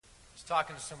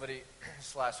talking to somebody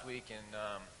this last week and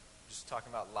just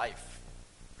talking about life.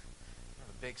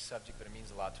 A big subject, but it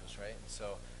means a lot to us, right? And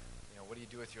so, what do you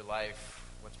do with your life?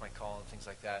 What's my call? And things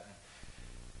like that.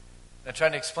 And I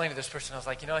tried to explain to this person, I was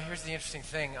like, here's the interesting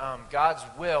thing. God's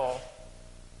will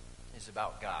is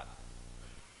about God.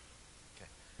 Okay.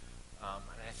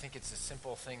 And I think it's a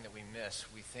simple thing that we miss.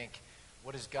 We think,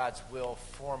 what is God's will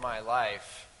for my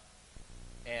life?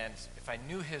 And if I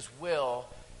knew his will,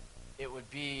 it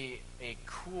would be a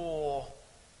cool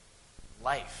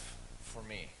life for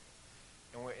me.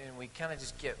 And we kind of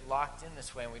just get locked in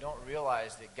this way, and we don't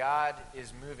realize that God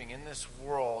is moving in this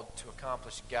world to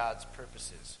accomplish God's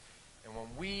purposes. And when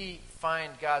we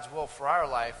find God's will for our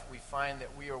life, we find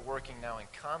that we are working now in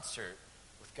concert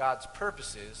with God's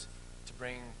purposes to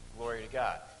bring glory to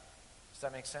God. Does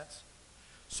that make sense?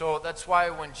 So that's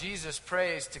why when Jesus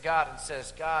prays to God and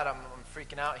says, God, I'm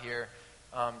freaking out here,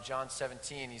 John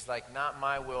 17, he's like, not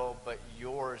my will, but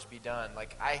yours be done.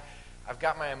 Like, I've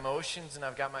got my emotions and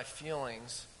I've got my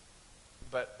feelings,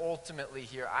 but ultimately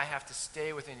here I have to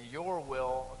stay within your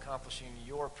will, accomplishing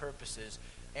your purposes.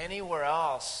 Anywhere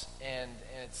else, and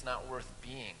it's not worth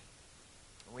being.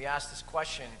 We ask this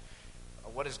question,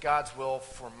 what is God's will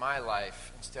for my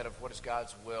life, instead of what is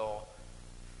God's will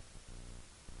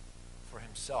for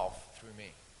himself through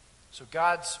me. So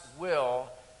God's will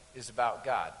is about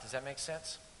God. Does that make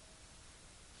sense?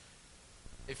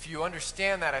 If you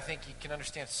understand that, I think you can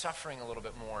understand suffering a little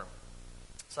bit more.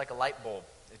 It's like a light bulb.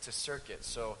 It's a circuit.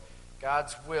 So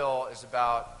God's will is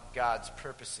about God's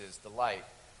purposes, the light.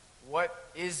 What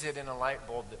is it in a light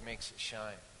bulb that makes it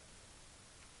shine?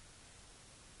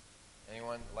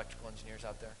 Anyone, electrical engineers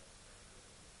out there?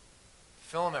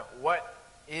 Filament. What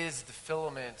is the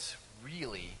filament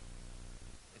really?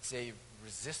 It's a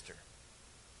resistor,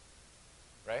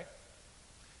 right?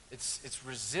 It's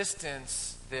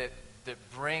resistance that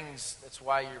brings, that's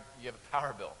why you have a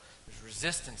power bill. There's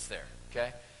resistance there,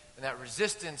 okay? And that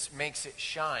resistance makes it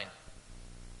shine.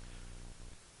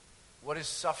 What is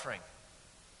suffering?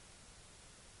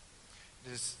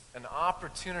 It is an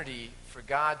opportunity for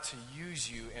God to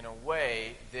use you in a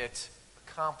way that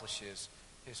accomplishes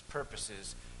his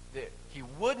purposes that he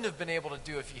wouldn't have been able to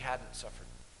do if he hadn't suffered.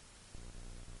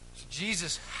 So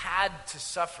Jesus had to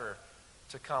suffer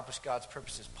to accomplish God's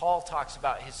purposes. Paul talks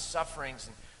about his sufferings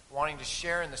and wanting to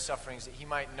share in the sufferings that he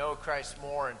might know Christ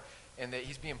more, and that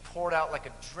he's being poured out like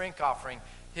a drink offering.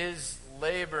 His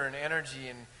labor and energy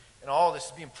and all this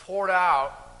is being poured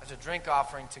out as a drink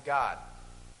offering to God.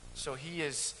 So he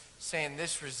is saying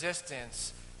this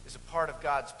resistance is a part of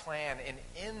God's plan, and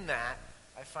in that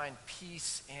I find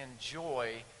peace and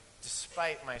joy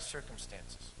despite my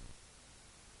circumstances.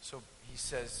 So he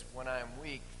says, when I am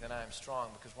weak, then I am strong.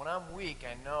 Because when I'm weak,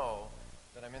 I know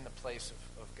that I'm in the place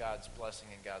of God's blessing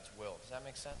and God's will. Does that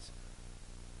make sense?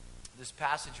 This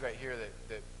passage right here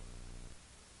that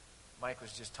Mike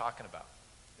was just talking about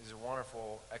is a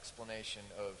wonderful explanation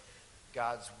of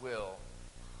God's will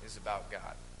is about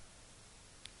God.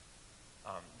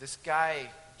 This guy,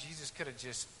 Jesus could have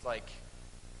just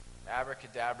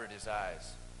abracadabraed his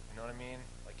eyes. You know what I mean?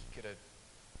 Like he could have,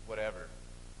 whatever.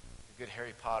 A good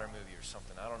Harry Potter movie or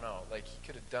something. I don't know. Like he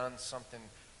could have done something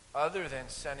other than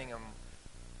sending him.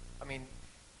 I mean,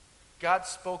 God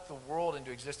spoke the world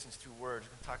into existence through words. We're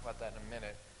going to talk about that in a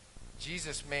minute.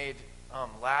 Jesus made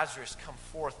Lazarus come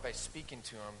forth by speaking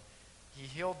to him. He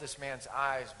healed this man's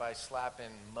eyes by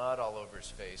slapping mud all over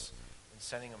his face and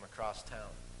sending him across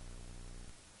town.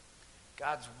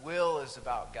 God's will is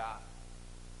about God.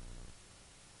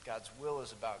 God's will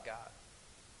is about God.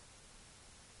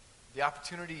 The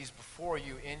opportunities before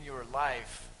you in your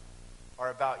life are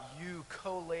about you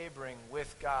co-laboring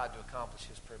with God to accomplish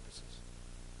his purposes.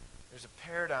 There's a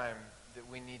paradigm that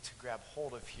we need to grab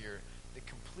hold of here that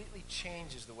completely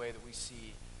changes the way that we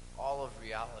see all of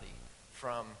reality.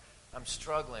 From, I'm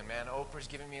struggling, man. Oprah's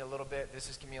giving me a little bit. This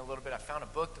is giving me a little bit. I found a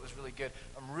book that was really good.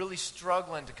 I'm really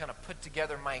struggling to kind of put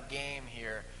together my game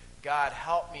here. God,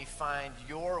 help me find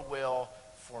your will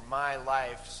for my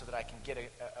life so that I can get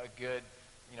a good,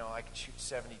 I can shoot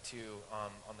 72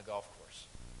 on the golf course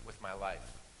with my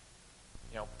life.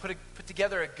 Put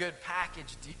together a good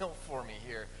package deal for me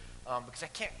here because I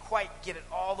can't quite get it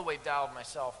all the way dialed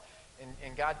myself.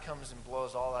 And God comes and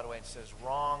blows all that away and says,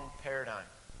 wrong paradigm.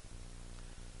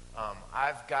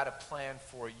 I've got a plan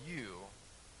for you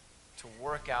to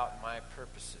work out my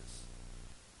purposes.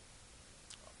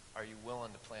 Are you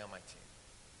willing to play on my team?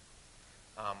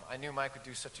 I knew Mike would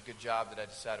do such a good job that I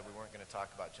decided we weren't going to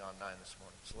talk about John 9 this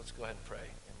morning. So let's go ahead and pray,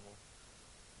 and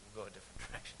we'll go a different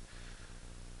direction.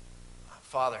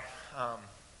 Father,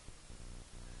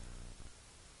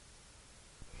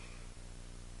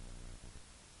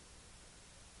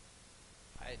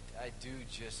 I do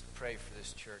just pray for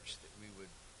this church that we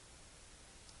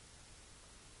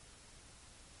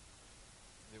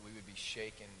would be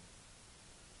shaken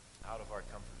out of our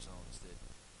comfort zones,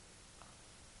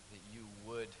 that you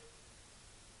would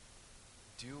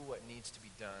do what needs to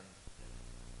be done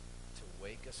to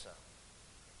wake us up,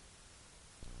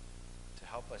 to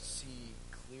help us see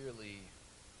clearly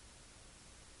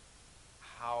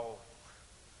how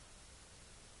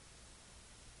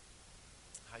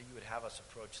you would have us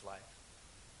approach life.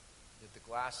 That the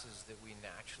glasses that we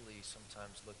naturally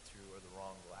sometimes look through are the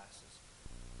wrong glasses.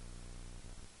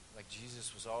 Like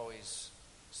Jesus was always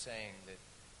saying that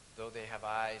though they have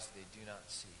eyes, they do not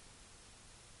see.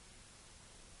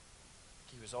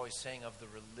 He was always saying of the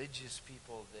religious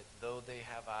people that though they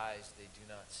have eyes, they do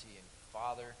not see. And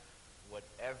Father,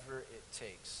 whatever it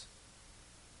takes,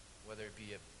 whether it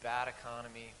be a bad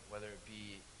economy, whether it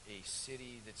be a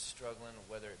city that's struggling,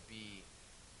 whether it be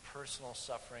personal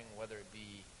suffering, whether it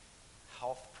be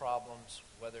health problems,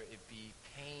 whether it be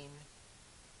pain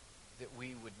that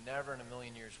we would never in a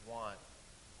million years want,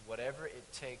 whatever it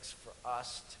takes for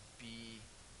us to be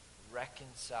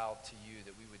reconciled to you,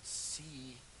 that we would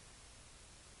see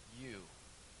you,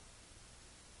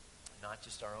 not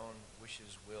just our own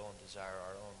wishes, will, and desire,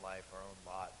 our own life, our own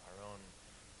lot, our own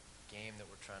game that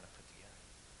we're trying to put together.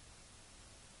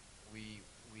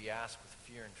 We ask with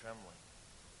fear and trembling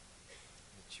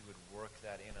that you would work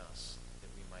that in us,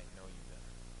 that we might know you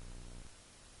better.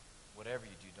 Whatever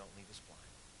you do, don't leave us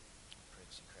blind. I pray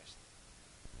this in Christ's name.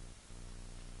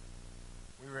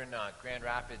 We were in Grand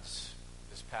Rapids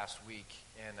this past week,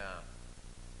 and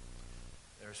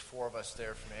there's 4 of us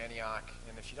there from Antioch.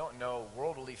 And if you don't know,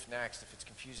 World Relief Next, if it's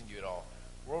confusing to you at all,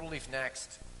 World Relief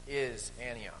Next is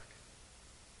Antioch.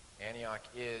 Antioch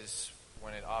is,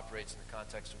 when it operates in the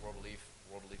context of World Relief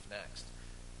Next.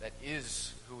 That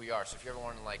is who we are. So if you're ever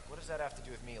wondering, like, what does that have to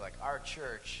do with me? Like, our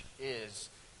church is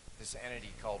this entity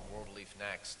called World Relief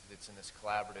Next that's in this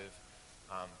collaborative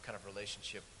kind of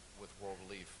relationship with World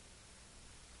Relief.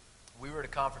 We were at a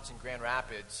conference in Grand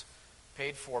Rapids,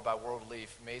 paid for by World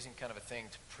Relief, amazing kind of a thing,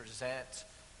 to present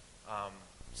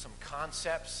some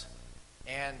concepts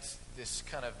and this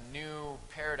kind of new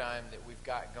paradigm that we've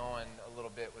got going a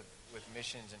little bit with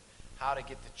missions, and how to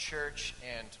get the church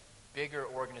and bigger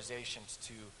organizations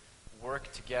to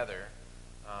work together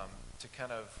to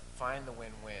kind of find the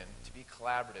win-win, to be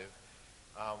collaborative.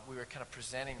 We were kind of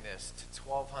presenting this to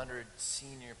 1,200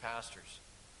 senior pastors,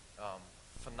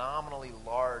 phenomenally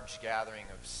large gathering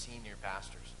of senior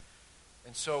pastors.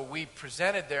 And so we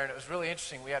presented there, and it was really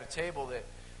interesting. We had a table that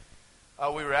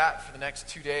we were at for the next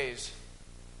 2 days,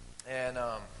 and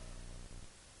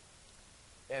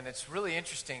it's really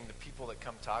interesting, the people that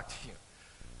come talk to you.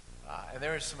 And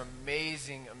there were some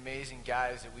amazing, amazing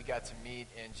guys that we got to meet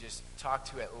and just talk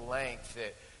to at length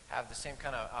that have the same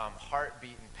kind of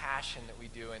heartbeat and passion that we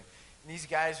do. And these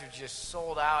guys are just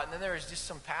sold out. And then there was just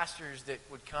some pastors that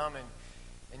would come,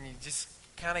 and you just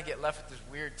kind of get left with this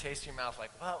weird taste in your mouth,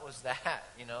 like, what was that,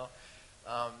 you know?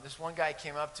 This one guy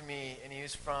came up to me, and he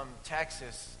was from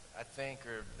Texas, I think,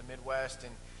 or the Midwest,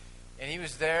 and he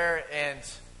was there, and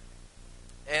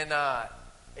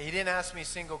he didn't ask me a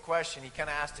single question. He kind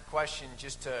of asked a question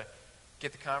just to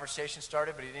get the conversation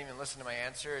started, but he didn't even listen to my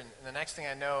answer. And the next thing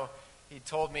I know, he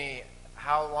told me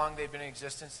how long they'd been in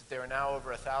existence, that they were now over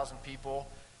 1,000 people,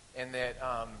 and that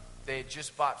they had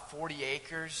just bought 40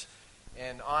 acres,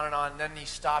 and on and on. And then he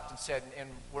stopped and said, and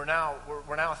we're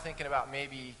now thinking about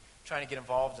maybe trying to get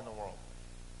involved in the world.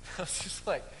 I was just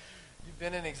like, you've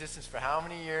been in existence for how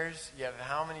many years? You have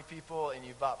how many people? And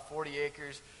you bought 40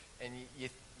 acres, and you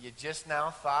just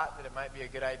now thought that it might be a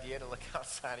good idea to look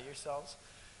outside of yourselves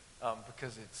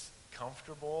because it's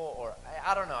comfortable, or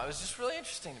I don't know. It was just really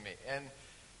interesting to me, and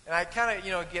I kind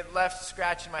of get left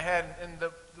scratching my head. And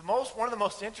one of the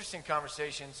most interesting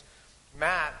conversations,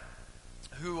 Matt,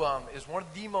 who is one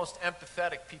of the most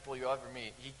empathetic people you'll ever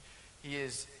meet. He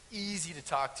is easy to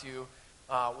talk to.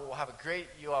 You'll have a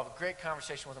great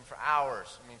conversation with him for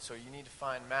hours. I mean, so you need to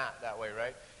find Matt that way,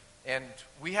 right? And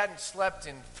we hadn't slept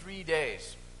in 3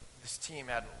 days. This team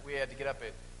we had to get up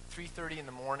at 3:30 in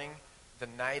the morning, the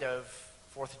night of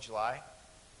 4th of July,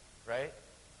 right?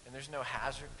 And there's no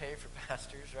hazard pay for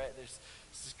pastors, right? This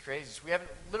is crazy. So we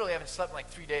literally haven't slept in like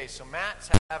 3 days. So Matt's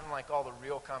having like all the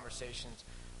real conversations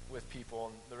with people,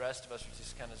 and the rest of us are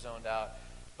just kind of zoned out.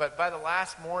 But by the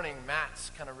last morning,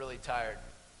 Matt's kind of really tired,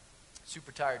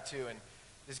 super tired too. And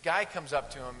this guy comes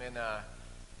up to him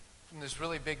from this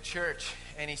really big church,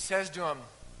 and he says to him,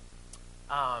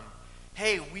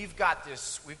 hey, we've got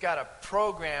a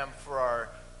program for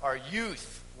our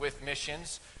youth with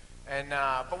missions. And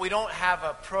but we don't have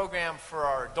a program for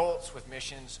our adults with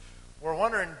missions. We're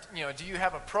wondering, do you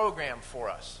have a program for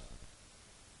us?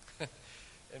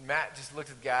 And Matt just looked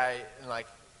at the guy and like,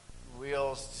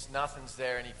 wheels, just nothing's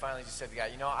there. And he finally just said to the guy,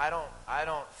 I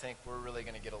don't think we're really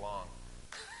going to get along.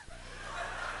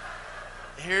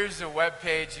 Here's a web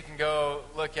page you can go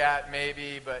look at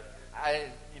maybe, but I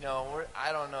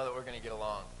don't know that we're going to get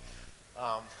along.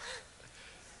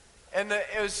 And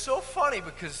it was so funny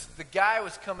because the guy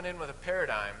was coming in with a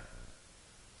paradigm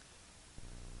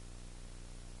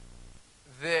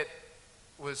that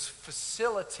was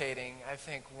facilitating, I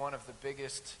think, one of the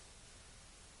biggest,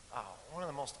 one of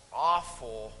the most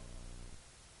awful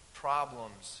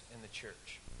problems in the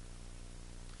church.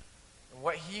 And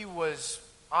what he was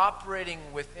operating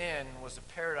within was a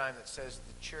paradigm that says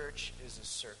the church is a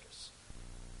circus.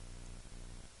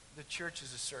 The church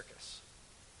is a circus.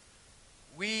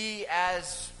 We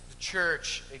as the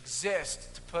church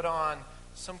exist to put on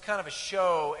some kind of a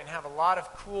show and have a lot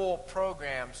of cool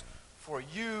programs for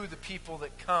you, the people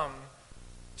that come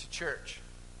to church.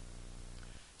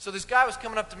 So this guy was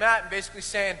coming up to Matt and basically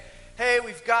saying, hey,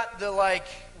 we've got the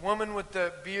woman with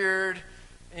the beard,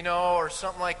 or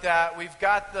something like that. We've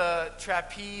got the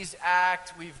trapeze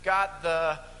act. We've got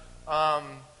the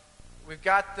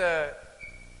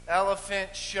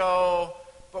elephant show.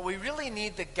 But we really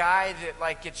need the guy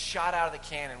that gets shot out of the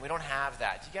cannon. We don't have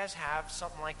that. Do you guys have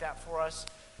something like that for us?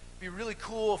 It'd be really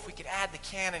cool if we could add the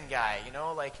cannon guy,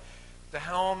 like the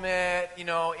helmet,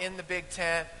 in the big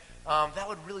tent. That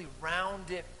would really round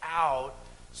it out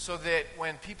so that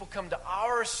when people come to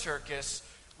our circus,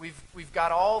 we've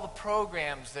got all the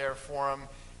programs there for them,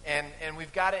 and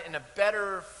we've got it in a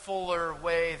better, fuller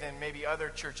way than maybe other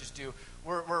churches do.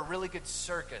 We're a really good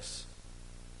circus.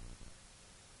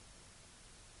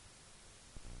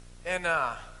 And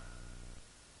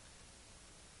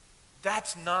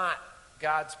that's not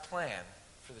God's plan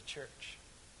for the church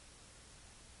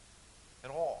at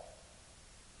all.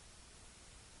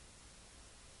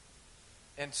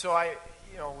 And so I,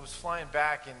 was flying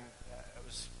back, and I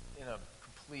was in a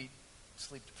complete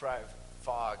sleep-deprived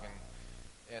fog,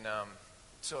 and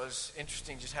so it was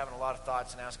interesting just having a lot of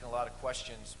thoughts and asking a lot of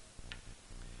questions.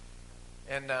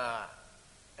 And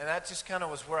that just kind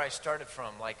of was where I started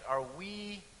from. Are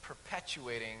we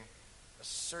perpetuating a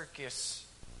circus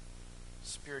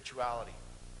spirituality?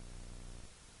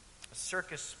 A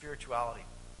circus spirituality.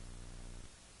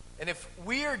 And if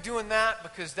we are doing that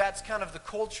because that's kind of the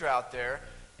culture out there,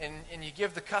 and you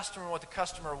give the customer what the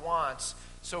customer wants,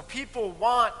 so people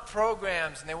want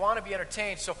programs and they want to be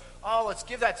entertained, so, let's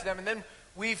give that to them, and then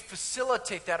we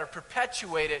facilitate that or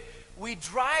perpetuate it, we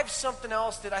drive something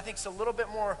else that I think is a little bit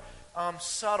more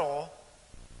subtle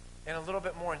and a little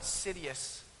bit more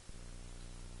insidious.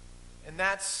 And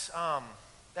that's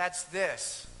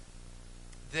this,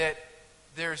 that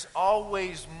there's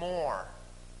always more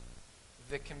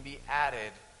that can be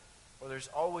added, or there's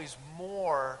always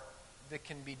more that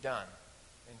can be done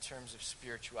in terms of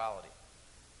spirituality.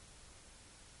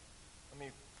 Let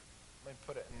me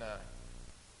put it in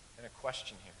a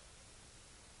question here.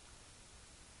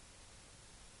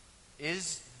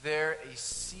 Is there a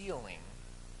ceiling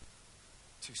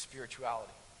to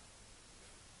spirituality?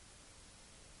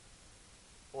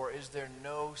 Or is there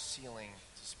no ceiling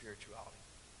to spirituality?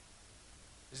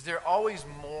 Is there always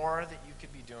more that you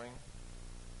could be doing?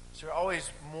 Is there always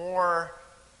more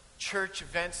church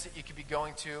events that you could be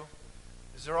going to?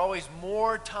 Is there always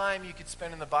more time you could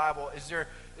spend in the Bible? Is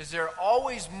there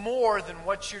always more than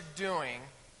what you're doing?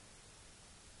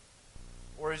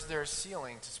 Or is there a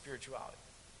ceiling to spirituality?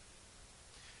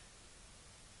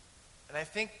 And I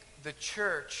think the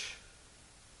church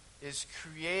is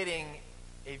creating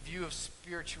a view of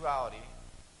spirituality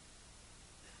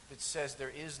that says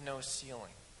there is no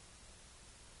ceiling.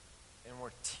 And we're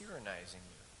tyrannizing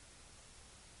you.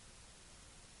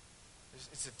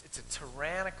 It's a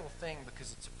tyrannical thing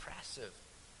because it's oppressive.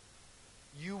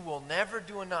 You will never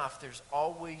do enough. There's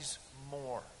always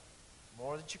more.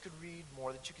 More that you could read,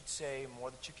 more that you could say, more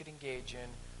that you could engage in.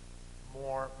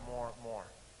 More.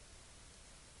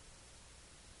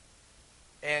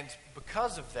 And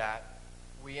because of that,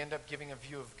 we end up giving a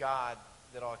view of God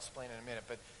that I'll explain in a minute.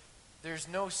 But there's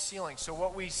no ceiling. So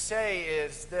what we say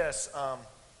is this.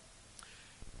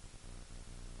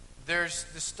 There's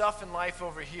the stuff in life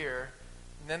over here,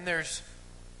 and then there's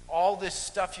all this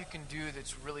stuff you can do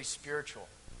that's really spiritual.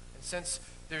 And since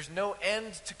there's no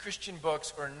end to Christian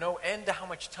books, or no end to how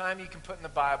much time you can put in the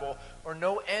Bible, or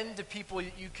no end to people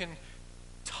you can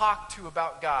talk to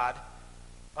about God,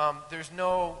 there's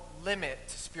no limit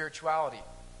to spirituality.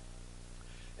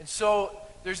 And so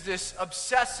there's this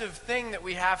obsessive thing that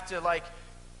we have to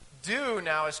do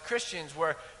now as Christians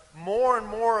where more and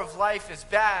more of life is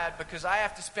bad because I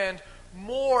have to spend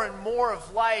more and more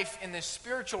of life in this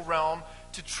spiritual realm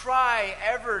to try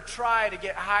to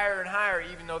get higher and higher,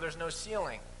 even though there's no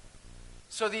ceiling.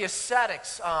 So the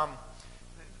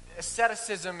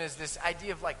asceticism is this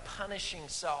idea of like punishing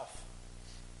self.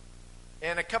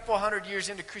 And a couple hundred years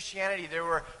into Christianity, there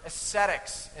were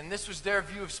ascetics, and this was their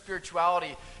view of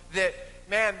spirituality, that,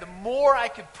 man, the more I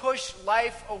could push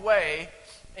life away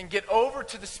and get over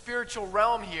to the spiritual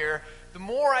realm here, the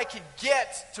more I could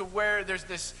get to where there's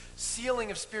this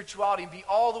ceiling of spirituality and be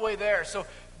all the way there. So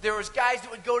there was guys that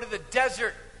would go to the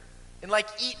desert and like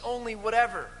eat only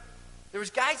whatever. There was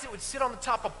guys that would sit on the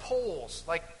top of poles,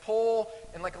 like pole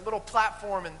and like a little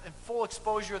platform and full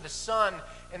exposure of the sun,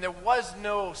 and there was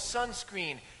no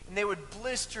sunscreen, and they would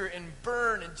blister and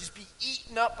burn and just be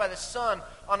eaten up by the sun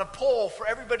on a pole for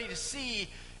everybody to see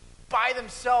by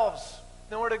themselves,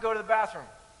 nowhere to go to the bathroom.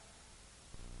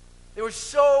 They were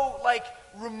so like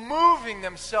removing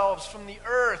themselves from the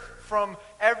earth, from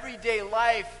everyday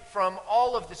life, from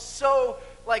all of this, so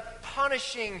like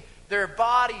punishing their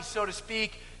body, so to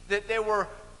speak, that they were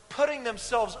putting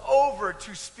themselves over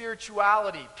to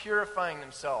spirituality, purifying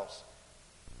themselves.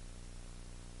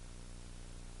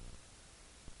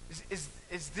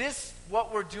 Is this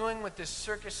what we're doing with this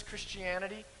circus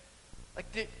Christianity? Like,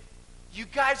 you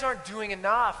guys aren't doing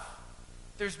enough.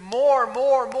 There's more.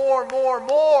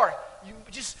 You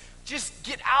just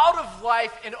get out of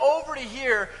life and over to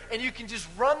here, and you can just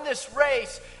run this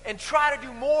race and try to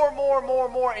do more,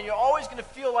 and you're always going to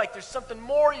feel like there's something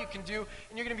more you can do,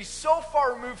 and you're going to be so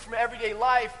far removed from everyday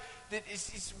life that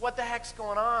it's what the heck's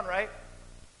going on, right?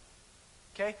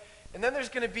 Okay? And then there's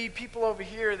going to be people over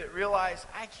here that realize,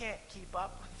 I can't keep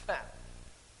up with that.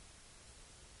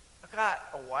 I've got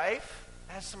a wife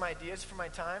that has some ideas for my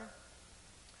time.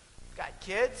 I've got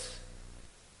kids.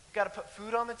 I've got to put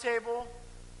food on the table.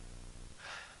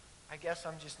 I guess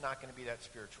I'm just not going to be that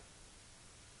spiritual.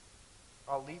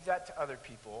 I'll leave that to other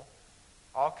people.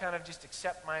 I'll kind of just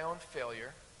accept my own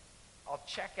failure. I'll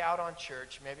check out on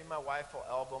church. Maybe my wife will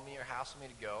elbow me or hassle me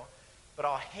to go. But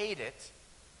I'll hate it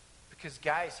because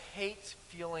guys hate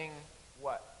feeling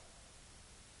what?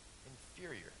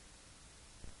 Inferior.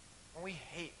 And we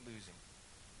hate losing.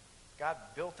 God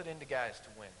built it into guys to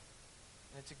win.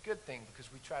 And it's a good thing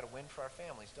because we try to win for our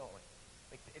families, don't we?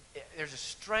 Like there's a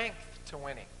strength to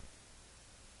winning.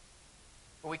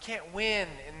 But we can't win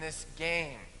in this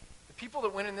game. The people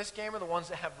that win in this game are the ones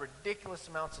that have ridiculous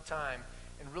amounts of time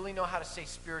and really know how to say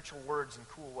spiritual words in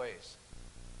cool ways.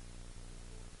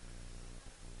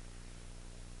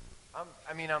 I'm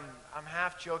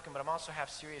half joking, but I'm also half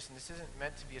serious, and this isn't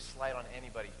meant to be a slight on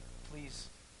anybody. Please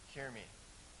hear me.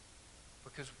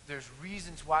 Because there's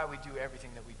reasons why we do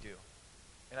everything that we do.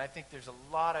 And I think there's a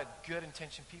lot of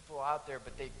good-intentioned people out there,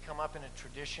 but they come up in a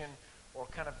tradition or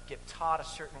kind of get taught a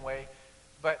certain way.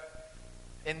 But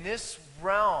in this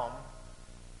realm,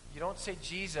 you don't say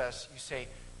Jesus, you say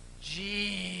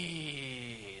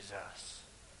Jesus.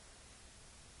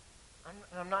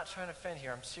 I'm not trying to offend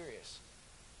here, I'm serious.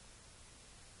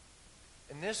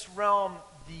 In this realm,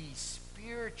 the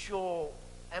spiritual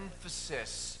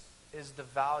emphasis is the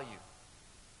value.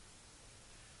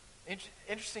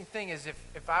 Interesting thing is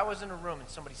if I was in a room and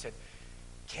somebody said,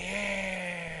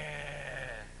 Ken,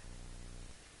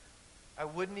 I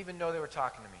wouldn't even know they were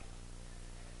talking to me.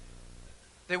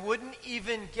 They wouldn't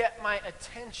even get my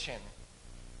attention.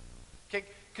 Okay?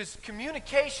 Because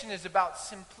communication is about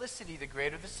simplicity. The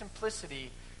greater the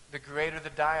simplicity, the greater the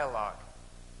dialogue.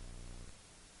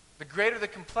 The greater the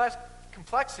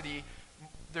complexity,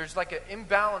 there's like an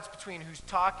imbalance between who's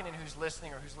talking and who's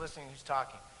listening, or who's listening and who's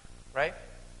talking. Right?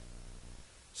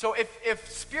 So if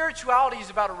spirituality is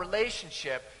about a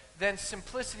relationship, then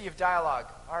simplicity of dialogue.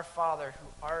 Our Father who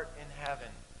art in heaven,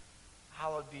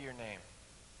 hallowed be your name.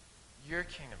 Your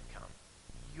kingdom come.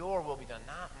 Your will be done,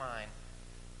 not mine.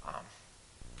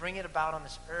 Bring it about on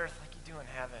this earth like you do in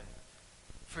heaven.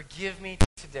 Forgive me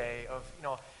today of,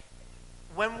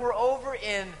 when we're over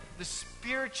in the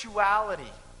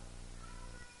spirituality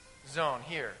zone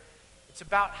here, it's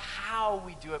about how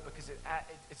we do it because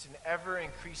it's an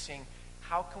ever-increasing,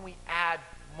 how can we add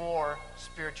more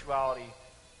spirituality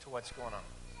to what's going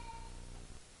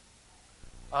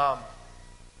on?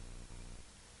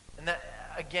 And that,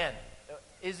 again,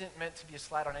 isn't meant to be a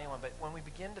slight on anyone, but when we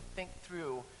begin to think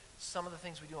through some of the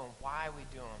things we do and why we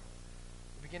do them,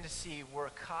 we begin to see we're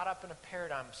caught up in a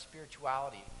paradigm of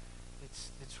spirituality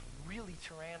that's really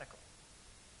tyrannical.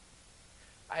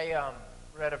 I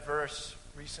read a verse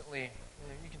recently.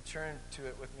 You can turn to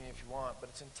it with me if you want, but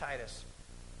it's in Titus.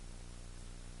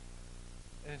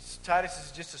 And Titus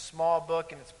is just a small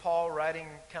book, and it's Paul writing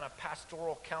kind of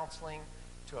pastoral counseling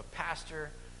to a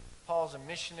pastor. Paul's a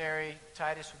missionary.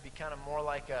 Titus would be kind of more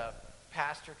like a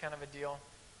pastor kind of a deal.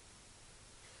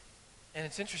 And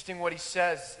it's interesting what he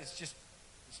says. It's just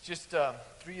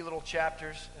 3 little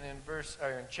chapters, and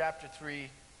in chapter 3,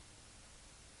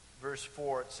 verse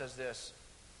 4, it says this: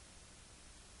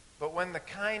 "But when the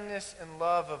kindness and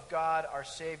love of God our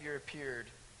Savior appeared,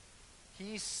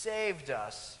 He saved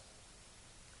us,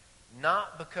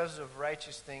 not because of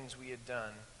righteous things we had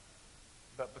done,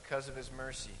 but because of His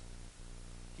mercy.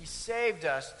 He saved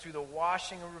us through the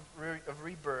washing of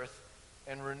rebirth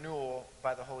and renewal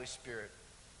by the Holy Spirit,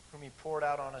 whom He poured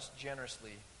out on us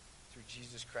generously through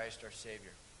Jesus Christ our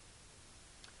Savior."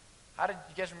 You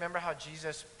guys remember how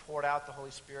Jesus poured out the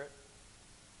Holy Spirit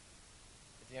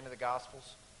at the end of the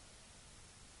Gospels?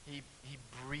 He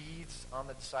breathes on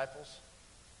the disciples.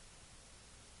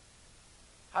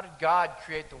 How did God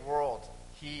create the world?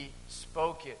 He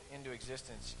spoke it into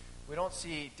existence. We don't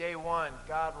see day 1,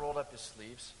 God rolled up His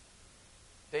sleeves.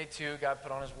 Day 2, God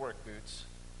put on His work boots.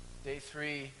 Day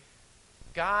 3,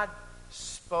 God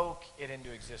spoke it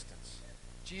into existence.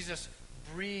 Jesus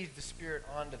breathed the Spirit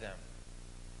onto them.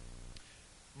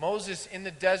 Moses in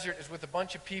the desert is with a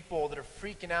bunch of people that are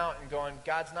freaking out and going,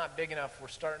 God's not big enough, we're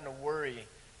starting to worry.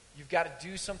 You've got to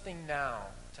do something now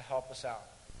to help us out.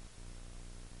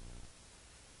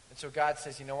 And so God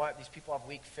says, you know what? These people have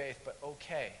weak faith, but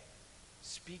okay.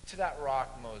 Speak to that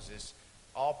rock, Moses.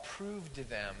 I'll prove to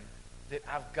them that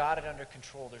I've got it under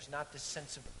control. There's not this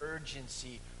sense of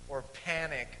urgency or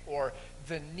panic or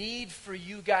the need for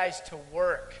you guys to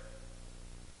work.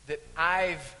 That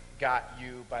I've got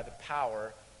you by the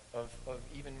power of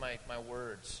even my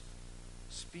words.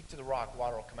 Speak to the rock,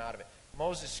 water will come out of it.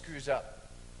 Moses screws up.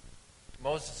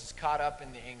 Moses is caught up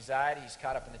in the anxiety. He's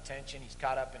caught up in the tension. He's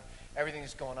caught up in everything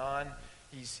that's going on.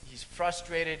 He's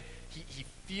frustrated. He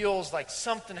feels like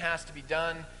something has to be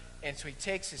done. And so he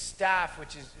takes his staff,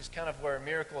 which is kind of where a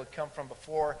miracle had come from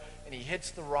before, and he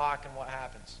hits the rock, and what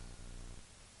happens?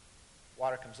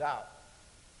 Water comes out.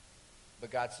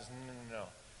 But God says, no.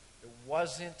 It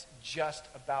wasn't just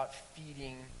about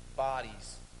feeding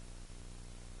bodies.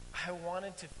 I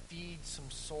wanted to feed some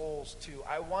souls too.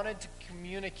 I wanted to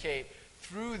communicate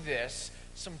through this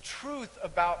some truth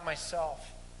about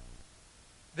myself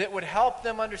that would help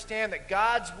them understand that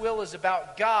God's will is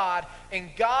about God, and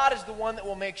God is the one that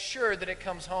will make sure that it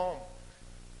comes home.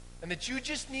 And that you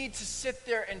just need to sit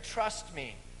there and trust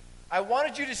me. I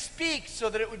wanted you to speak so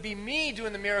that it would be me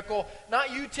doing the miracle,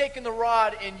 not you taking the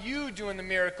rod and you doing the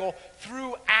miracle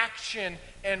through action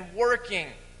and working.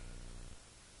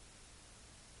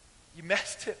 You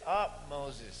messed it up,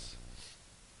 Moses.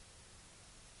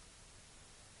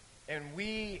 And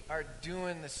we are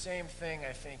doing the same thing,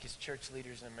 I think, as church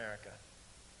leaders in America.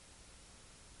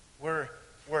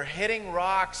 We're hitting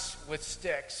rocks with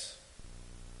sticks.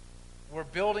 We're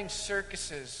building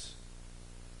circuses.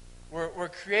 We're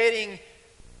creating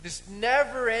this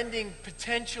never-ending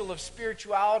potential of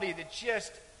spirituality that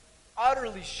just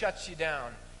utterly shuts you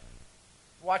down.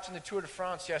 Watching the Tour de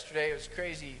France yesterday, it was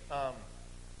crazy.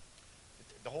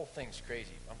 The whole thing's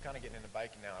crazy. I'm kind of getting into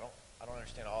biking now. I don't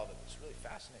understand all of it. It's really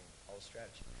fascinating, all the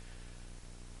strategy.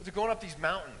 But they're going up these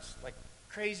mountains, like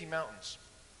crazy mountains.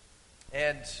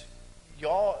 And you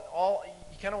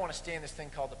kind of want to stay in this thing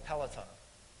called the peloton.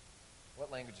 What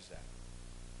language is that?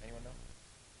 Anyone know?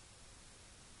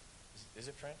 Is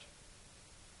it French?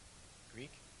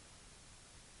 Greek?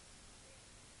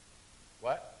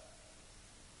 What?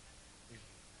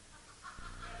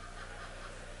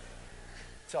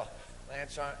 So,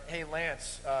 Lance, hey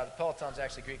Lance, the peloton's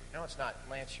actually Greek. No, it's not.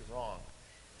 Lance, you're wrong.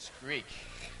 It's Greek.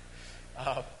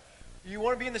 You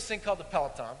want to be in this thing called the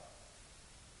peloton,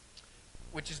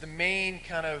 which is the main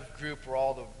kind of group where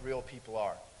all the real people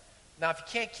are. Now, if you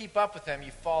can't keep up with them,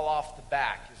 you fall off the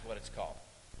back, is what it's called.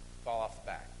 Fall off the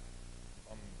back.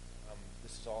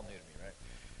 This is all new to me,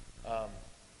 right?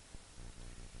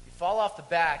 You fall off the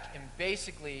back, and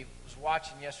basically, I was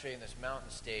watching yesterday in this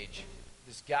mountain stage,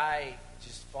 this guy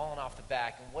just falling off the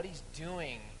back, and what he's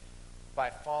doing by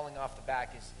falling off the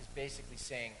back is basically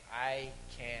saying, I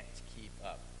can't keep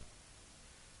up.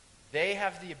 They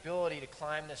have the ability to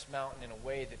climb this mountain in a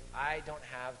way that I don't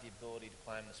have the ability to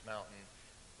climb this mountain.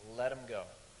 Let them go.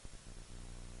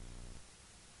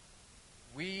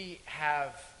 We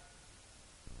have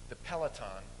the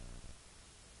peloton,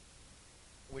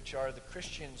 which are the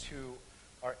Christians who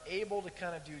are able to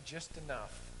kind of do just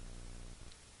enough,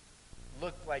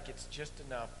 look like it's just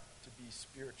enough to be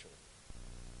spiritual.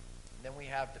 And then we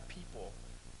have the people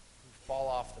who fall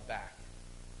off the back.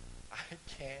 I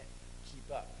can't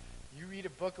keep up. You read a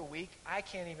book a week. I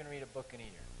can't even read a book in a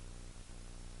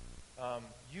year.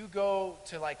 You go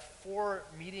to like 4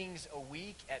 meetings a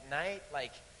week at night.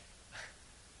 Like,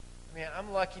 man,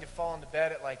 I'm lucky to fall into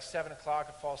bed at like 7 o'clock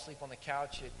and fall asleep on the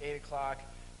couch at 8 o'clock.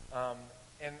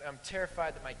 And I'm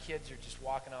terrified that my kids are just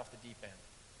walking off the deep end.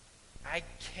 I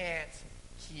can't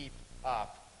keep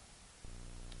up.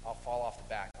 I'll fall off the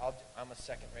back. I'm a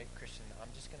second-rate Christian. I'm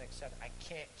just going to accept it. I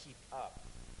can't keep up.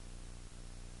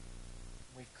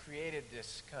 We've created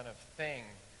this kind of thing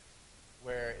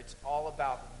where it's all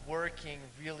about working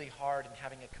really hard and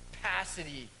having a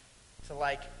capacity to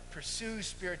like pursue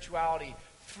spirituality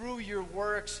through your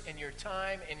works and your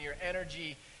time and your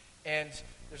energy. And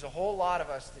there's a whole lot of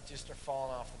us that just are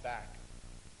falling off the back.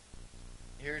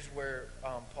 Here's where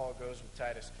Paul goes with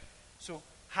Titus. So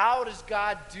how does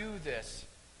God do this?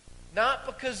 Not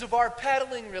because of our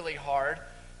pedaling really hard.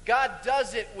 God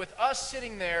does it with us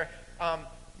sitting there,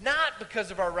 not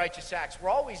because of our righteous acts. We're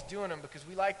always doing them because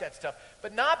we like that stuff.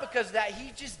 But not because of that.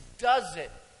 He just does it.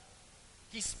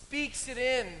 He speaks it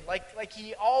in like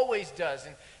he always does.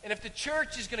 And if the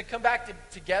church is going to come back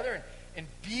together and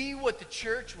be what the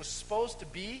church was supposed to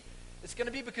be, it's going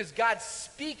to be because God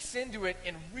speaks into it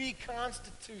and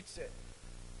reconstitutes it.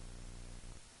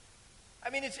 I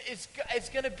mean, it's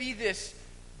going to be this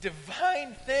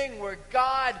divine thing where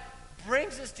God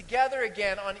brings us together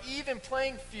again on even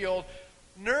playing field,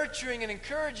 nurturing and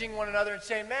encouraging one another and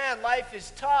saying, man, life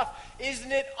is tough.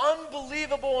 Isn't it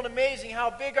unbelievable and amazing how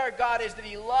big our God is, that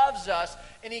he loves us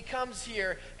and he comes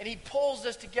here and he pulls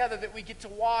us together, that we get to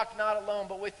walk not alone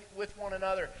but with one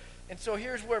another. And so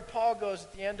here's where Paul goes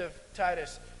at the end of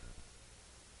Titus.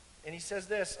 And he says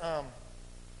this,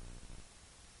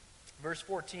 verse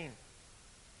 14.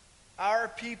 Our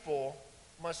people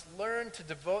must learn to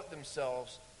devote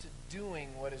themselves to doing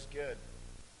what is good,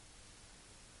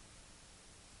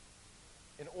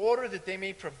 in order that they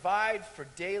may provide for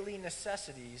daily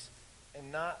necessities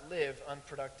and not live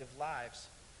unproductive lives.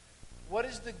 What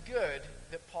is the good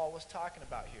that Paul was talking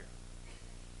about here?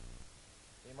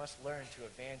 They must learn to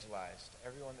evangelize to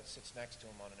everyone that sits next to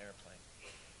them on an airplane.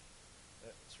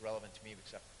 It's relevant to me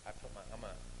because I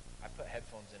put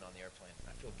headphones in on the airplane.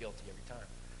 I feel guilty every time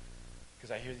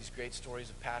because I hear these great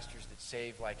stories of pastors that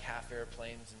save like half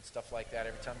airplanes and stuff like that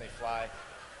every time they fly.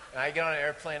 And I get on an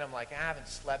airplane, I'm like, I haven't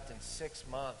slept in 6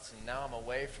 months, and now I'm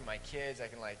away from my kids. I'm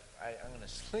going to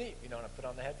sleep, and I put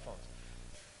on the headphones.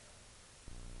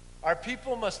 Our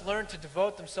people must learn to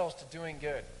devote themselves to doing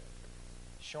good.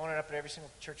 Showing it up at every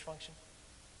single church function.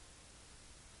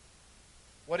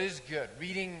 What is good?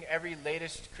 Reading every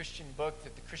latest Christian book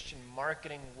that the Christian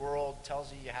marketing world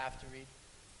tells you have to read.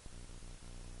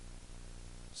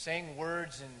 Saying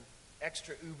words in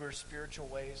extra uber spiritual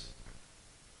ways.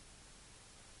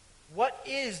 What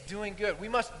is doing good? We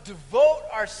must devote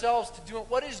ourselves to doing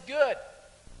what is good.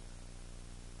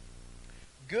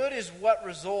 Good is what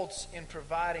results in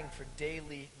providing for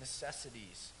daily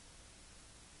necessities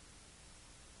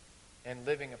and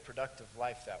living a productive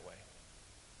life that way.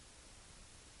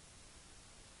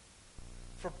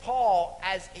 For Paul,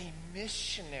 as a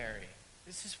missionary,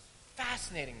 this is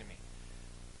fascinating to me.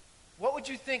 What would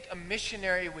you think a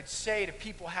missionary would say to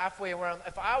people halfway around?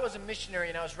 If I was a missionary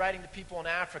and I was writing to people in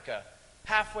Africa,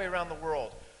 halfway around the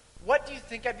world, what do you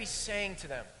think I'd be saying to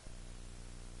them?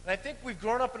 And I think we've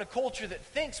grown up in a culture that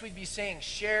thinks we'd be saying,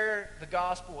 share the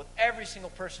gospel with every single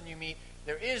person you meet.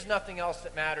 There is nothing else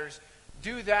that matters.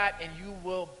 Do that and you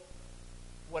will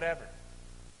whatever.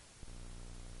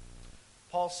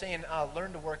 Paul's saying,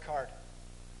 learn to work hard.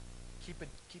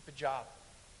 Keep a job.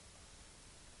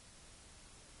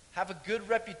 Have a good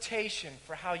reputation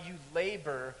for how you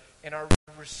labor and are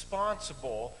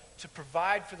responsible to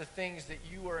provide for the things that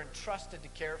you are entrusted to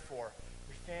care for.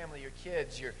 Your family, your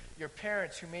kids, your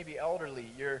parents who may be elderly,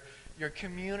 your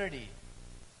community.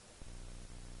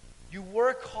 You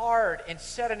work hard and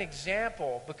set an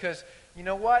example because, you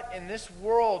know what? In this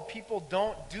world, people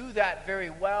don't do that very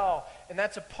well. And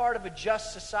that's a part of a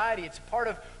just society. It's a part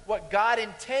of what God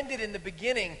intended in the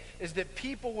beginning, is that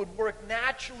people would work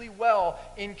naturally well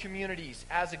in communities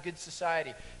as a good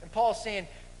society. And Paul's saying,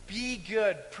 be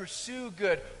good, pursue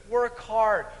good, work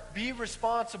hard, be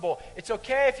responsible. It's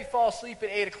okay if you fall asleep at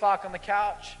 8 o'clock on the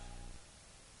couch.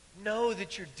 Know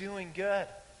that you're doing good.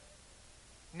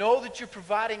 Know that you're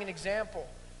providing an example.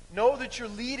 Know that you're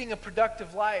leading a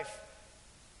productive life.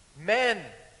 Men,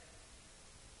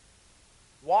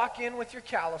 walk in with your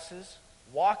calluses,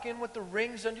 walk in with the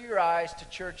rings under your eyes to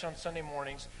church on Sunday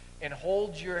mornings, and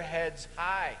hold your heads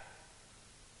high.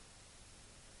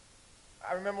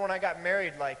 I remember when I got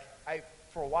married,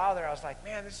 for a while there, I was like,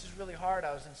 man, this is really hard.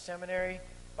 I was in seminary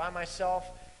by myself.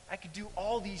 I could do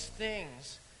all these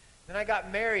things. Then I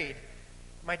got married.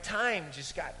 My time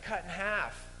just got cut in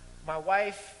half. My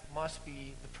wife must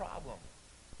be the problem.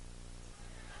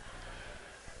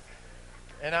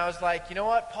 And I was like, you know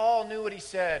what? Paul knew what he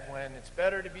said when it's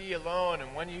better to be alone,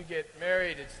 and when you get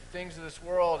married, it's the things of this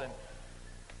world. And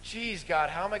geez,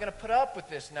 God, how am I going to put up with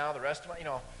this now the rest of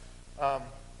my,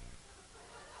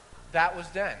 that was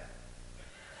then.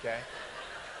 Okay?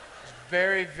 I was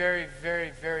very, very,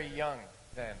 very, very young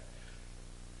then.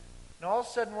 And all of a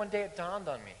sudden one day it dawned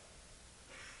on me.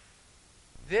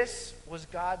 This was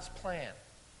God's plan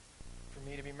for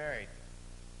me to be married.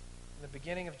 In the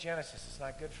beginning of Genesis, it's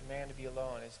not good for man to be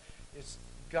alone. It's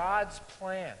God's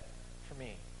plan for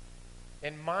me.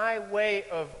 And my way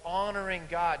of honoring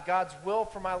God, God's will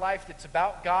for my life that's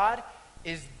about God,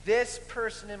 is this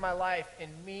person in my life and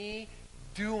me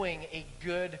doing a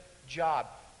good job.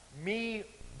 Me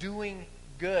doing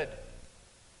good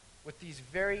with these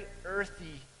very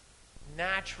earthy,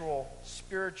 natural,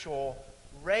 spiritual,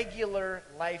 regular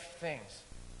life things.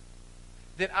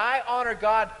 That I honor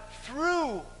God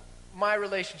through my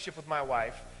relationship with my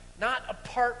wife, not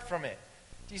apart from it.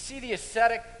 Do you see the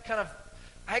ascetic kind of,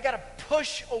 I got to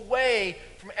push away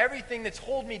from everything that's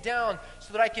holding me down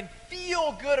so that I can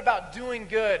feel good about doing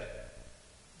good.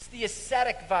 It's the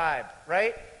ascetic vibe,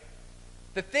 right?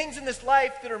 The things in this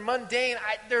life that are mundane,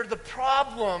 they're the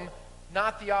problem,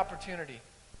 not the opportunity.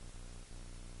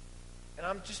 And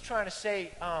I'm just trying to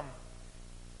say,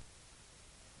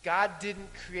 God didn't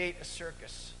create a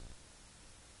circus.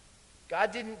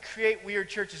 God didn't create weird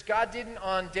churches. God didn't,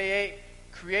 on day 8,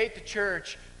 create the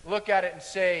church, look at it and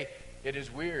say, it is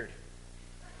weird.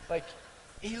 Like,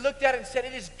 he looked at it and said,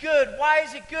 it is good. Why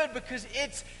is it good? Because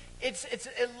it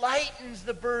lightens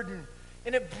the burden,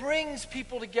 and it brings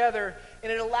people together, and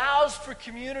it allows for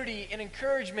community and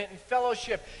encouragement and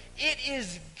fellowship. It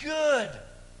is good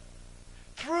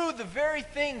through the very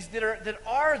things that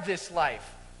are this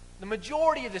life. The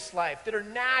majority of this life, that are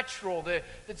natural, that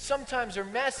sometimes are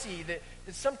messy, that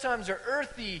sometimes are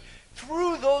earthy.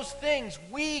 Through those things,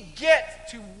 we get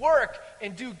to work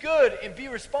and do good and be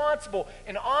responsible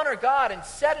and honor God and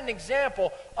set an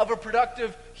example of a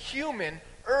productive human,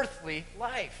 earthly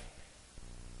life.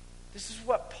 This is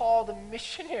what Paul the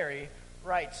missionary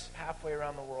writes halfway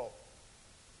around the world.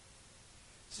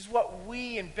 This is what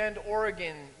we in Bend,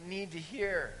 Oregon need to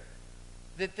hear.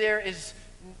 That there is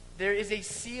a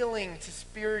ceiling to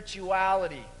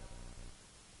spirituality.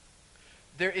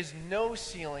 There is no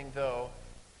ceiling, though,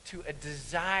 to a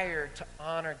desire to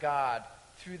honor God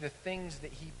through the things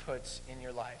that he puts in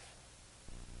your life.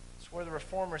 It's where the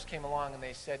reformers came along and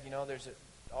they said, there's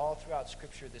all throughout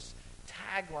Scripture this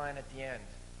tagline at the end.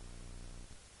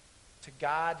 To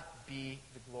God be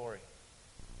the glory.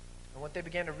 And what they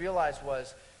began to realize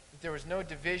was that there was no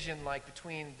division like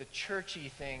between the churchy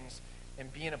things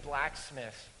and being a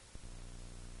blacksmith.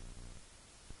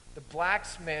 The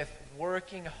blacksmith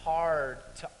working hard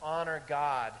to honor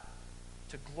God,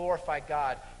 to glorify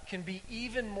God, can be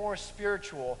even more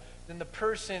spiritual than the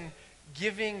person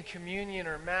giving communion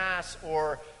or mass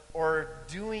or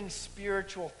doing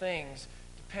spiritual things,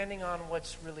 depending on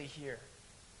what's really here.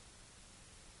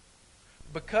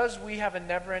 Because we have a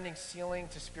never-ending ceiling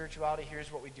to spirituality,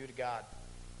 here's what we do to God.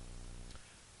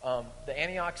 The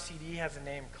Antioch CD has a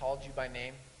name, Called You by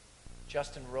Name.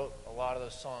 Justin wrote a lot of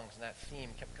those songs, and that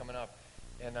theme kept coming up.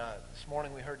 And this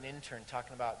morning we heard an intern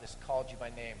talking about this Called You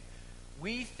by Name.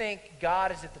 We think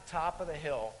God is at the top of the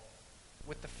hill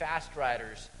with the fast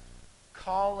riders,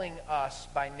 calling us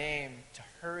by name to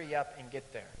hurry up and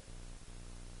get there.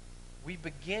 We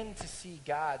begin to see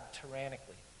God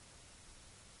tyrannically.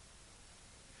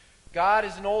 God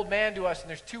is an old man to us, and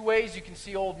there's two ways you can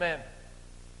see old men.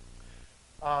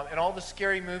 In all the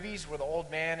scary movies where the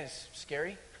old man is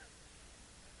scary.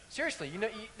 Seriously,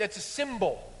 that's a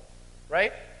symbol,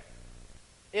 right?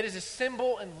 It is a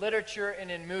symbol in literature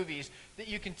and in movies that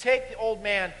you can take the old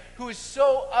man who is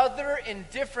so other and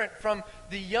different from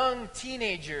the young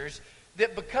teenagers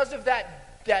that because of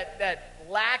that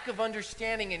lack of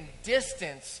understanding and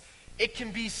distance, it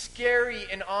can be scary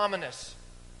and ominous.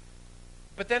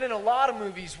 But then in a lot of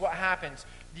movies, what happens?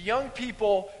 The young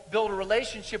people build a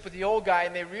relationship with the old guy,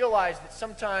 and they realize that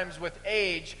sometimes with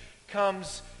age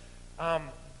comes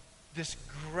this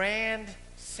grand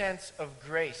sense of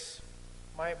grace.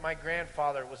 My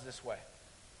grandfather was this way.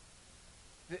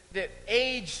 That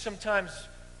age sometimes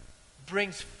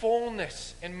brings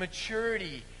fullness and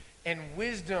maturity and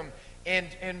wisdom,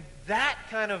 and that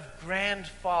kind of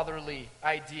grandfatherly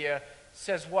idea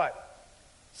says what?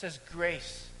 It says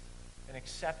grace and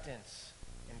acceptance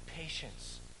and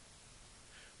patience.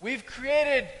 We've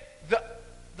created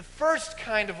the first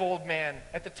kind of old man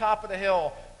at the top of the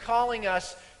hill, calling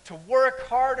us to work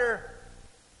harder.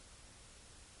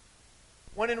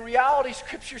 When in reality,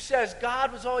 Scripture says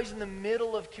God was always in the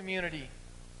middle of community,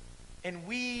 and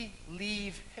we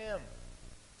leave Him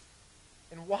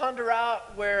and wander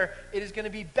out where it is going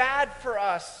to be bad for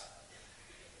us.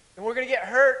 And we're going to get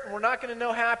hurt, and we're not going to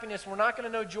know happiness, we're not going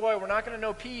to know joy, we're not going to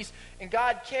know peace. And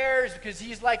God cares because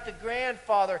He's like the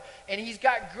grandfather, and He's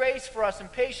got grace for us and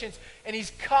patience, and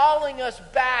He's calling us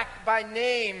back by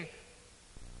name.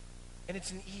 And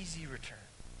it's an easy return.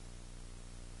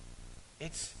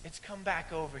 It's come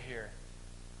back over here.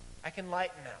 I can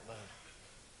lighten that load.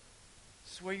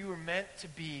 It's where you were meant to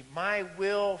be. My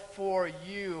will for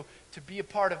you to be a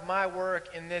part of my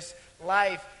work in this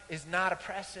life is not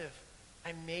oppressive.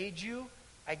 I made you.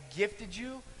 I gifted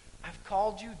you. I've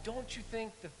called you. Don't you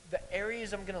think that the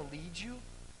areas I'm going to lead you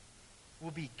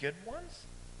will be good ones?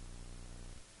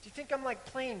 Do you think I'm like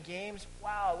playing games?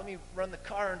 Wow, let me run the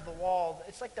car into the wall.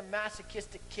 It's like the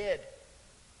masochistic kid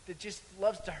that just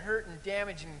loves to hurt and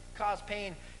damage and cause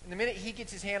pain. And the minute he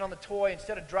gets his hand on the toy,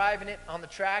 instead of driving it on the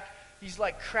track, he's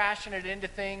like crashing it into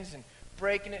things and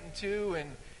breaking it in two. And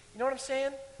you know what I'm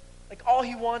saying? Like all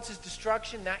he wants is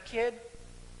destruction, that kid.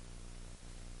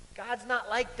 God's not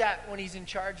like that when He's in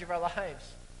charge of our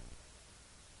lives.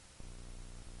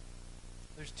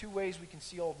 There's two ways we can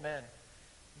see old men.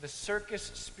 The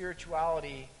circus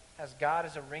spirituality has God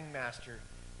as a ringmaster.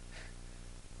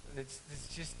 It's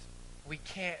just, we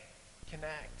can't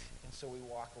connect, and so we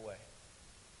walk away.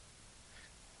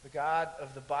 The God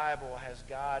of the Bible has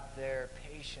God there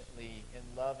patiently and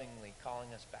lovingly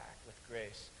calling us back with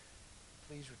grace.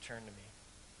 Please return to me.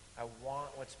 I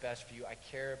want what's best for you. I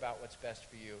care about what's best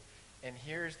for you. And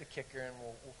here's the kicker, and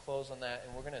we'll close on that,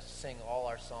 and we're going to sing all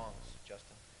our songs,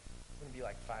 Justin. We're going to be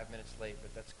like 5 minutes late,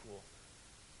 but that's cool.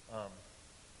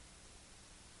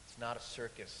 It's not a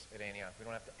circus at Antioch. We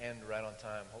don't have to end right on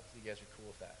time. Hopefully you guys are cool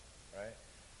with that, right?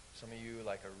 Some of you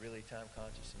like are really time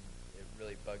conscious, and it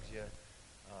really bugs you.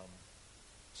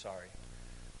 Sorry.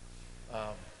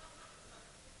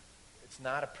 It's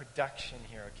not a production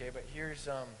here, okay? But here's,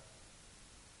 now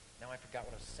I forgot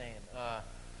what I was saying.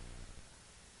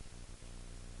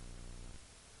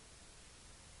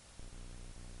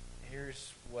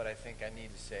 Here's what I think I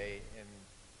need to say, and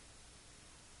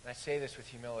I say this with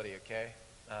humility, okay?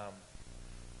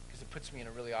 Because it puts me in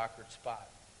a really awkward spot.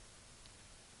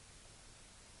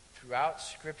 Throughout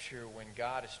Scripture, when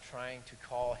God is trying to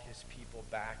call His people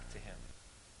back to Him,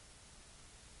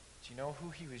 do you know who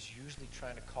He was usually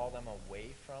trying to call them away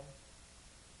from?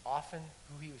 Often,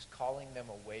 who He was calling them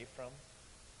away from?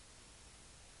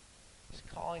 He's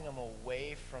calling them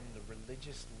away from the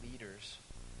religious leaders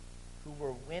who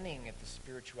were winning at the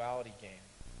spirituality game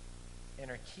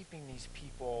and are keeping these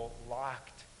people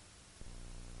locked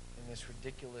in this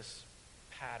ridiculous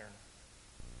pattern.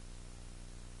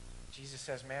 Jesus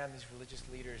says, man, these religious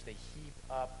leaders, they heap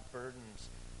up burdens.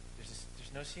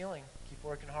 There's no ceiling. Keep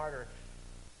working harder.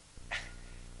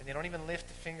 And they don't even lift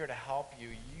a finger to help you.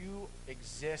 You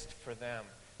exist for them.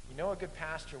 You know a good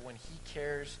pastor when he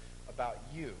cares about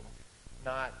you,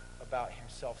 not about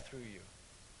himself through you.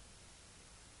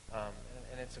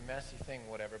 And it's a messy thing,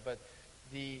 whatever. But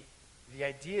the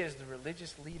idea is the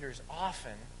religious leaders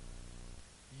often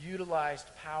utilized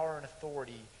power and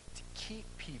authority to keep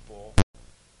people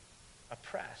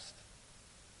oppressed,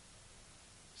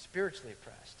 spiritually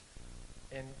oppressed.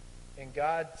 And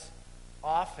God's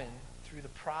often, through the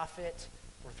prophet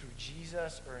or through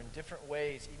Jesus or in different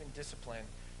ways, even discipline,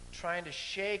 trying to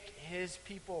shake His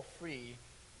people free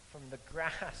from the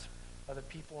grasp of the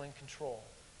people in control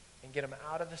and get them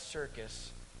out of the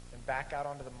circus and back out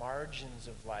onto the margins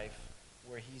of life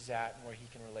where He's at and where He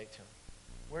can relate to Him.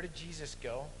 Where did Jesus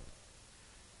go?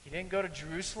 He didn't go to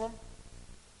Jerusalem.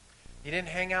 He didn't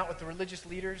hang out with the religious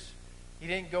leaders. He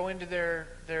didn't go into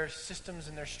their systems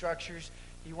and their structures.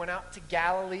 He went out to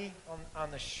Galilee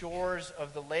on the shores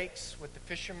of the lakes with the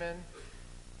fishermen,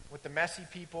 with the messy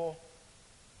people,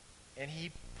 and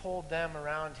He pulled them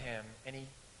around Him, and He,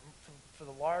 for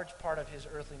the large part of His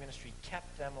earthly ministry,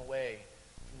 kept them away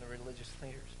from the religious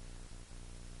leaders.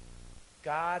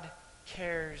 God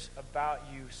cares about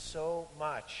you so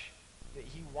much that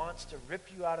He wants to rip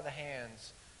you out of the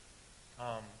hands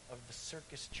of the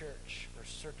circus church or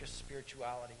circus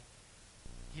spirituality.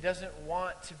 He doesn't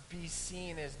want to be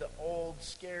seen as the old,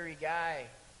 scary guy.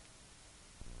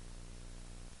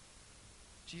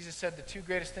 Jesus said the two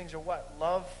greatest things are what?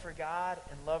 Love for God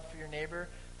and love for your neighbor.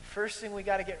 The first thing we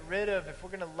got to get rid of, if we're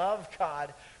going to love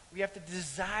God, We have to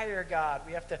desire God.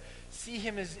 We have to see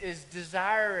him as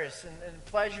desirous and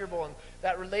pleasurable, and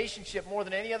that relationship more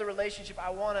than any other relationship. I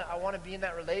want to be in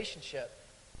that relationship.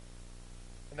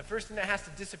 And the first thing that has to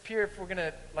disappear if we're going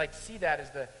to see that is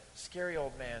the scary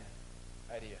old man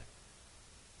idea.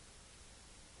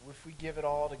 If we give it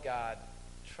all to God,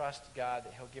 trust God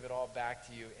that he'll give it all back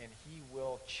to you, and he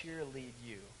will cheerlead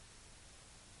you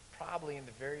probably in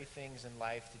the very things in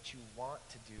life that you want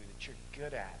to do, that you're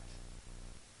good at,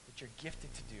 that you're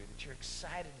gifted to do, that you're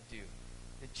excited to do,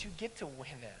 that you get to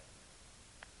win at.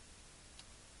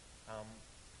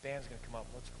 Band's going to come up.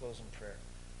 Let's close in prayer.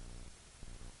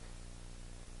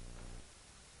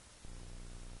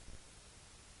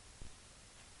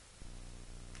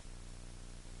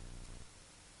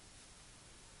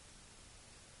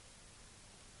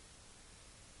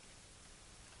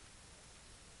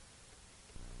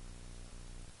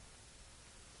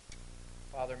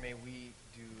 Father, may we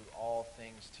do all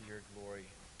things to your glory.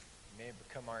 May it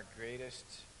become our greatest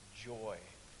joy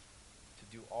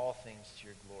to do all things to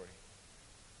your glory.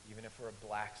 Even if we're a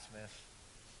blacksmith,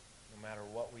 no matter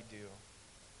what we do,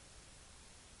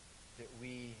 that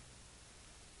we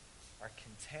are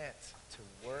content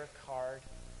to work hard,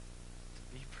 to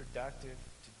be productive,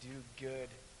 to do good,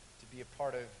 to be a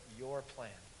part of your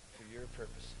plan for your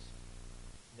purposes,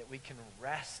 and that we can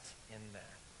rest in that.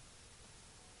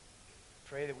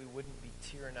 Pray that we wouldn't be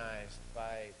tyrannized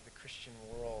by the Christian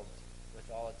world with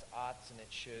all its oughts and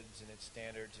its shoulds and its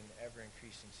standards and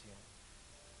ever-increasing ceiling.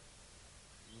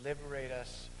 Liberate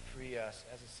us, free us.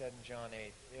 As it said in John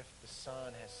 8, if the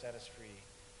Son has set us free,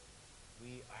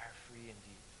 we are free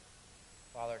indeed.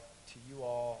 Father, to you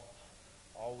all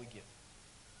we give,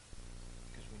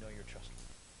 because we know you're trustworthy.